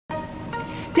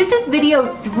This is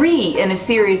video 3 in a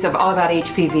series of All About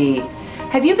HPV.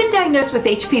 Have you been diagnosed with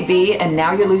HPV and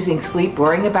now you're losing sleep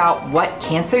worrying about what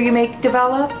cancer you may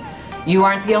develop? You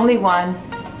aren't the only one.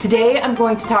 Today I'm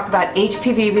going to talk about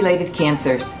HPV related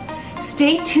cancers.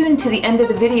 Stay tuned to the end of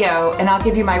the video and I'll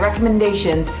give you my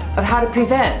recommendations of how to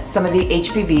prevent some of the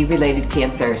HPV related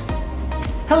cancers.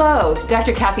 Hello,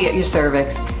 Dr. Kathy at your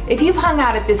cervix. If you've hung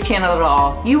out at this channel at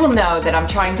all, you will know that I'm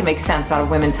trying to make sense out of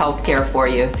women's health care for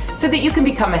you so that you can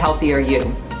become a healthier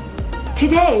you.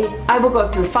 Today, I will go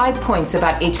through 5 points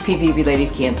about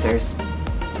HPV-related cancers.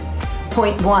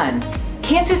 Point 1.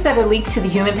 Cancers that are linked to the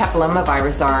human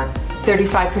papillomavirus are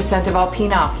 35% of all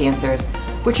penile cancers,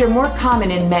 which are more common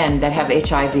in men that have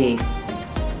HIV.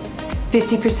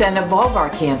 50% of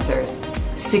vulvar cancers,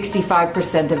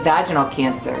 65% of vaginal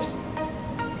cancers,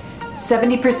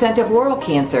 70% of oral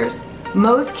cancers.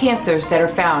 Most cancers that are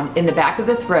found in the back of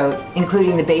the throat,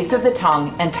 including the base of the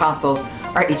tongue and tonsils,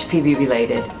 are HPV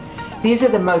related. These are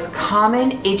the most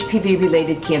common HPV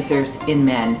related cancers in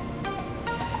men.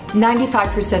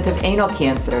 95% of anal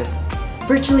cancers.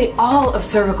 Virtually all of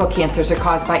cervical cancers are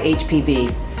caused by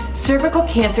HPV. Cervical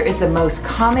cancer is the most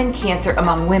common cancer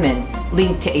among women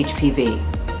linked to HPV.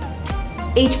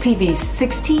 HPV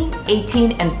 16,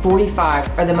 18, and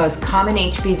 45 are the most common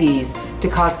HPVs to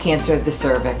cause cancer of the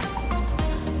cervix.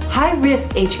 High-risk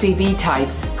HPV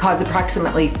types cause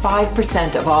approximately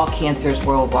 5% of all cancers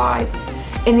worldwide.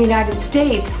 In the United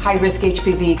States, high-risk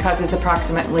HPV causes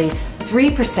approximately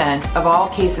 3% of all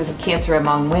cases of cancer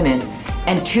among women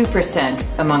and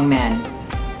 2% among men.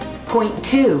 Point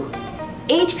 2.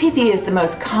 HPV is the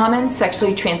most common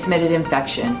sexually transmitted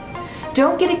infection.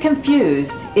 Don't get it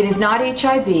confused. It is not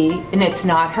HIV and it's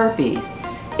not herpes.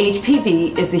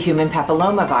 HPV is the human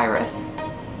papillomavirus.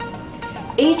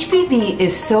 HPV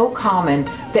is so common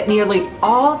that nearly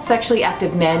all sexually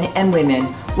active men and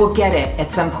women will get it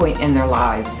at some point in their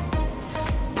lives.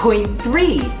 Point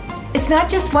 3. It's not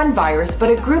just one virus,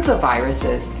 but a group of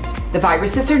viruses. The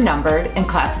viruses are numbered and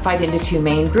classified into 2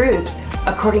 main groups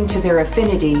according to their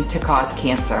affinity to cause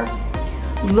cancer.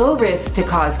 Low risk to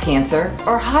cause cancer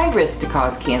or high risk to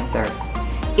cause cancer.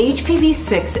 HPV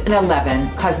 6 and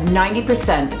 11 cause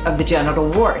 90% of the genital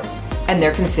warts, and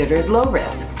they're considered low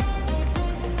risk.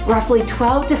 Roughly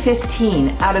 12 to 15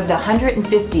 out of the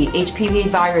 150 HPV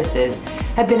viruses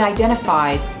have been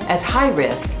identified as high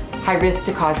risk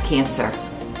to cause cancer.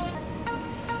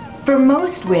 For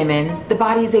most women, the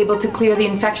body is able to clear the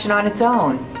infection on its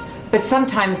own, but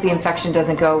sometimes the infection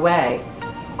doesn't go away.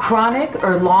 Chronic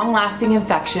or long-lasting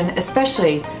infection,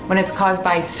 especially when it's caused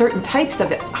by certain types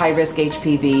of high-risk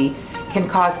HPV, can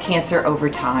cause cancer over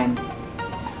time.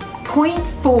 Point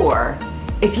 4.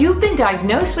 If you've been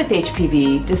diagnosed with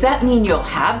HPV, does that mean you'll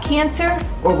have cancer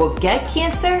or will get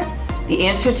cancer? The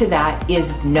answer to that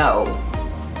is no.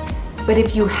 But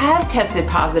if you have tested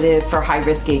positive for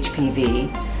high-risk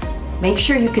HPV, make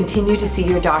sure you continue to see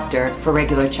your doctor for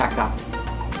regular checkups.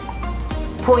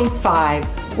 Point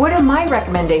 5. What are my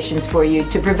recommendations for you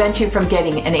to prevent you from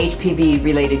getting an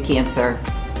HPV-related cancer?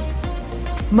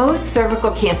 Most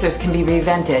cervical cancers can be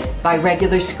prevented by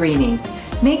regular screening.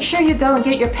 Make sure you go and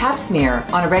get your pap smear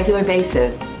on a regular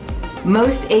basis.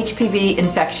 Most HPV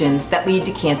infections that lead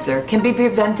to cancer can be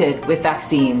prevented with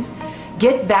vaccines.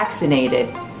 Get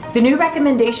vaccinated. The new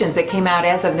recommendations that came out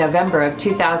as of November of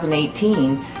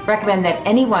 2018 recommend that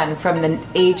anyone from the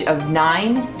age of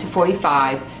 9 to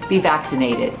 45 be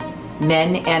vaccinated,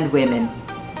 men and women.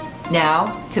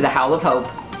 Now to the howl of hope.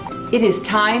 It is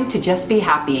time to just be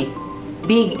happy.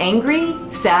 Being angry,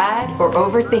 sad, or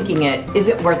overthinking it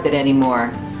isn't worth it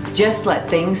anymore. Just let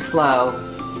things flow.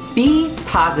 Be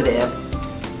positive.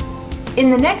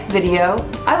 In the next video,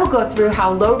 I will go through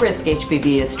how low-risk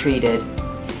HPV is treated.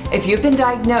 If you've been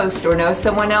diagnosed or know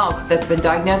someone else that's been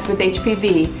diagnosed with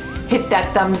HPV, hit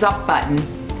that thumbs up button.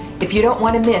 If you don't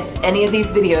want to miss any of these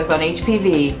videos on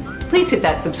HPV, please hit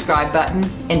that subscribe button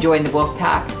and join the Wolf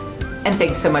Pack. And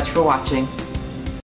thanks so much for watching.